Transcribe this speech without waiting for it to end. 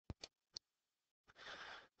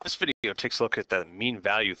This video takes a look at the mean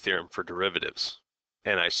value theorem for derivatives.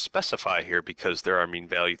 And I specify here because there are mean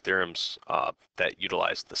value theorems that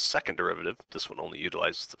utilize the second derivative. This one only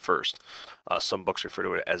utilizes the first. Some books refer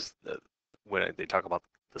to it as, when they talk about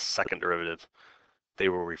the second derivative, they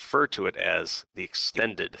will refer to it as the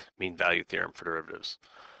extended mean value theorem for derivatives.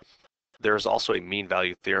 There is also a mean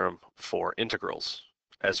value theorem for integrals,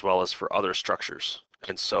 as well as for other structures.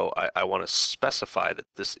 And so I want to specify that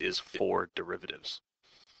this is for derivatives.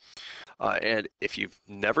 And if you've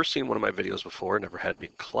never seen one of my videos before, never had me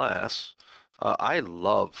in class, I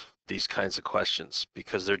love these kinds of questions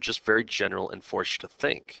because they're just very general and force you to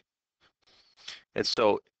think. And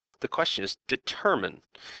so the question is, determine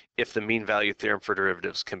if the mean value theorem for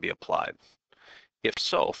derivatives can be applied. If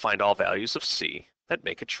so, find all values of C that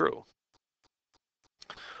make it true.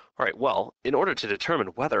 All right, well, in order to determine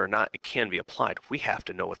whether or not it can be applied, we have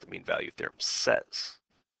to know what the mean value theorem says.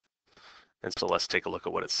 And so let's take a look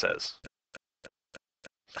at what it says.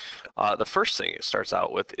 The first thing it starts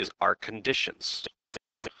out with is our conditions.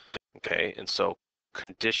 Okay, and so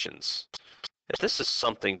conditions. If this is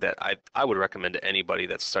something that I would recommend to anybody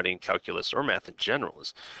that's studying calculus or math in general,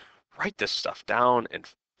 is write this stuff down and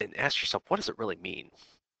ask yourself, what does it really mean?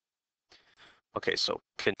 Okay, so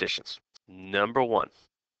conditions. Number one,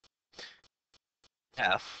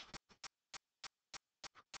 f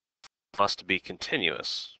must be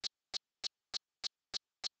continuous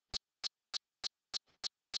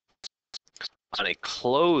on a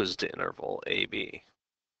closed interval AB.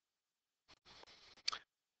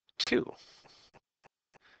 2,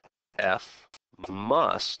 f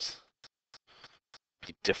must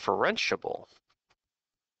be differentiable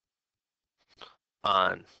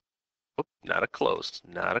on, not a closed.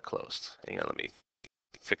 Hang on, let me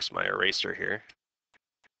fix my eraser here.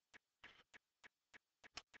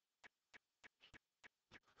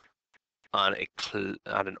 On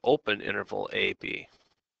an open interval AB.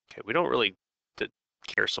 Okay, we don't really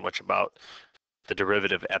care so much about the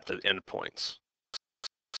derivative at the endpoints.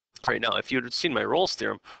 Right now, if you had seen my Rolle's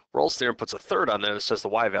theorem puts a third on there that says the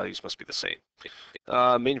y values must be the same.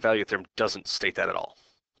 Mean value theorem doesn't state that at all.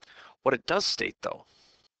 What it does state, though,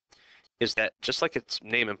 is that just like its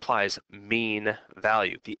name implies, mean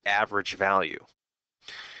value, the average value,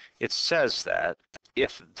 it says that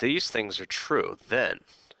if these things are true, then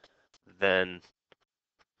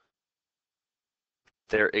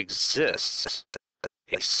there exists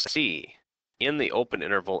a C in the open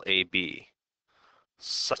interval AB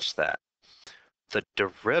such that the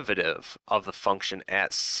derivative of the function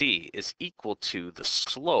at C is equal to the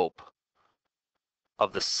slope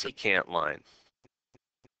of the secant line.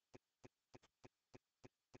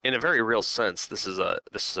 In a very real sense, this is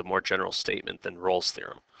a more general statement than Rolle's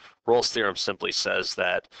theorem. Rolle's theorem simply says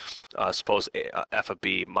that suppose f of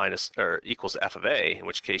b minus or equals f of a, in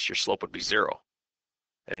which case your slope would be 0,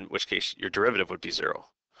 in which case your derivative would be 0.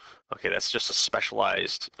 Okay, that's just a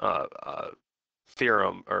specialized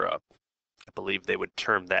theorem, or I believe they would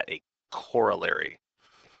term that a corollary,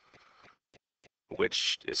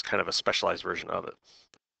 which is kind of a specialized version of it.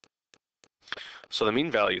 So the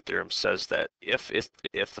mean value theorem says that if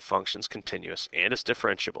the function's continuous and is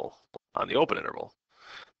differentiable on the open interval,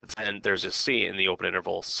 then there's a C in the open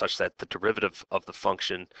interval such that the derivative of the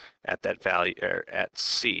function at that value, or at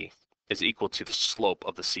C, is equal to the slope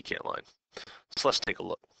of the secant line. So let's take a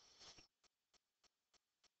look.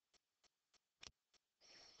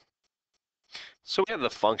 So we have the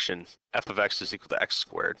function f of x is equal to x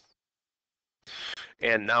squared.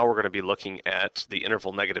 And now we're going to be looking at the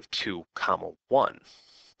interval -2, 1.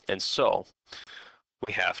 And so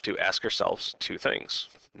we have to ask ourselves two things.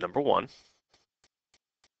 Number one,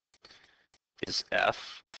 is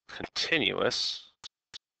f continuous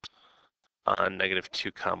on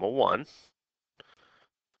 -2, 1?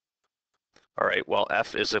 All right, well,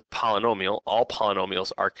 f is a polynomial. All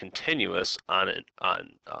polynomials are continuous on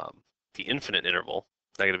the infinite interval,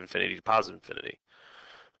 -infinity to +infinity.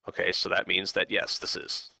 Okay, so that means that yes, this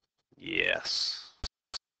is. Yes.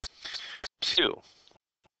 2,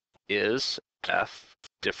 is f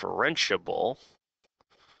differentiable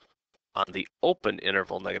on the open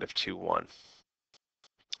interval -2, 1?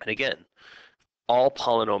 And again, all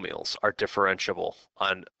polynomials are differentiable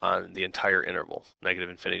on the entire interval,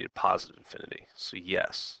 -infinity to +infinity. So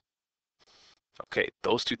yes. Okay,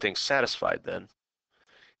 those two things satisfied then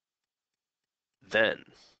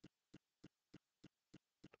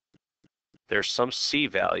there's some C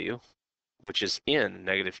value, which is in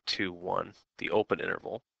 -2, 1, the open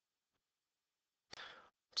interval,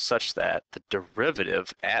 such that the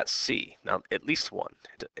derivative at C, now at least 1,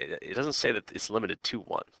 it doesn't say that it's limited to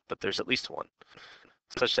 1, but there's at least 1,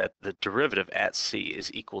 such that the derivative at C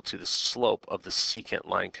is equal to the slope of the secant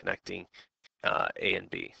line connecting A and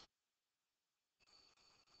B.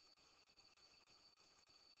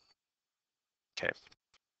 Okay.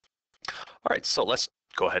 All right, so let's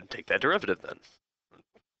go ahead and take that derivative then.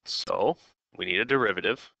 So we need a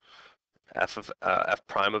derivative. F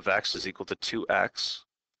prime of x is equal to 2x.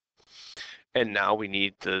 And now we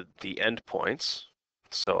need the endpoints.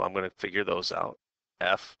 So I'm going to figure those out.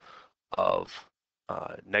 F of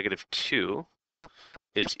 -2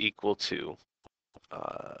 is equal to,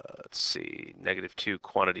 let's see, -2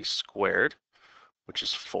 quantity squared, which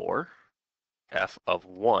is 4. F of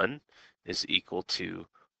 1 is equal to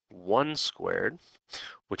 1 squared,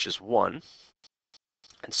 which is 1.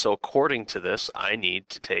 And so according to this, I need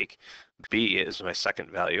to take b as my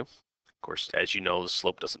second value. Of course, as you know, the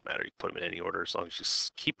slope doesn't matter. You put them in any order as long as you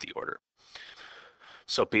keep the order.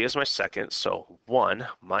 So b is my second, so 1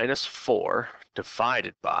 minus 4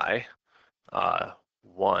 divided by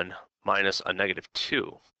 1 minus a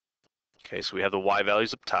 -2. Okay, so we have the y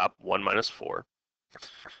values up top, 1 minus 4,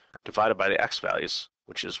 divided by the x values,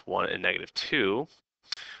 which is 1 and -2.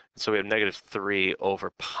 So we have -3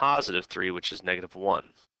 over +3, which is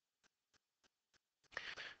 -1.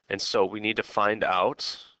 And so we need to find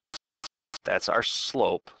out, that's our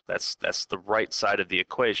slope, that's the right side of the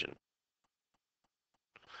equation.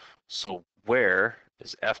 So where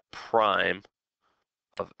is f prime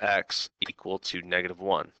of x equal to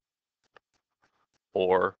 -1?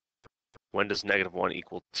 Or when does -1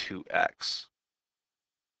 equal 2x?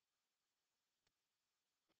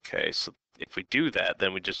 Okay, so if we do that,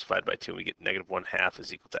 then we just divide by 2 and we get -1/2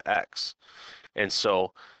 is equal to x. And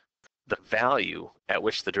so the value at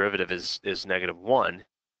which the derivative is -1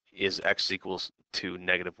 is x equals to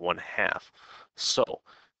 -1/2. So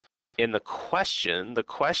in the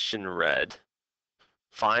question read,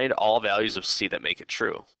 find all values of c that make it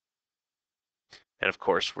true. And of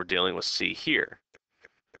course, we're dealing with c here,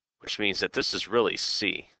 which means that this is really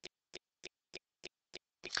c.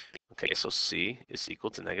 Okay, so c is equal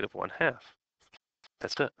to -1/2.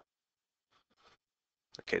 That's it.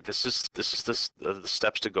 Okay, this is the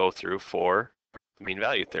steps to go through for the mean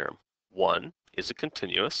value theorem. 1, is it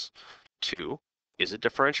continuous? 2, is it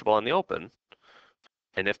differentiable on the open?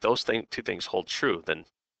 And if those two things hold true, then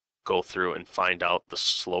go through and find out the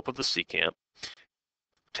slope of the secant,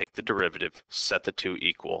 take the derivative, set the two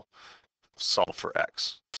equal, solve for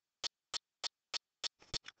x.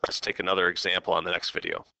 Let's take another example on the next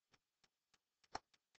video.